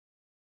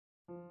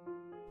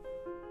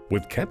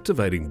With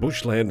captivating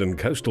bushland and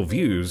coastal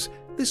views,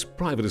 this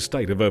private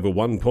estate of over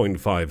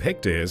 1.5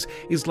 hectares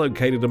is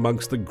located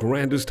amongst the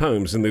grandest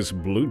homes in this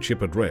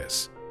blue-chip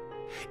address.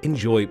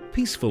 Enjoy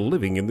peaceful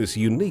living in this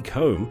unique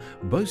home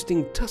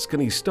boasting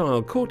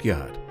Tuscany-style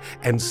courtyard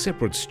and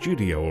separate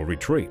studio or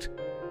retreat.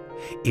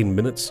 In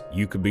minutes,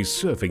 you could be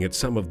surfing at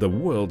some of the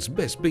world's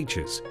best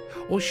beaches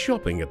or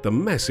shopping at the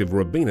massive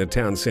Robina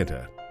town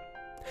centre.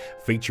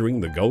 Featuring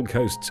the Gold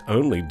Coast's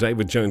only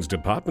David Jones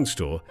department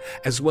store,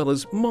 as well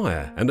as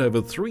Myer and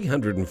over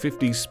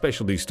 350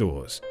 specialty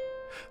stores.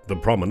 The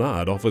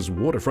promenade offers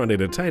waterfront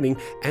entertaining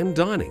and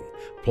dining,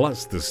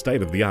 plus the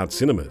state-of-the-art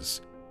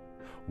cinemas.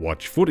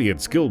 Watch footy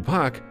at Skill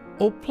Park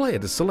or play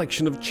at a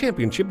selection of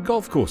championship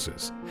golf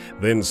courses,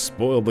 then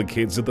spoil the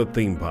kids at the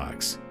theme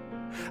parks.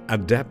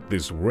 Adapt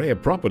this rare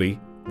property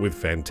with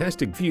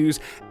fantastic views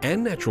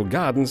and natural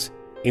gardens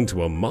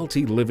into a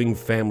multi-living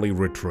family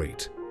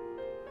retreat.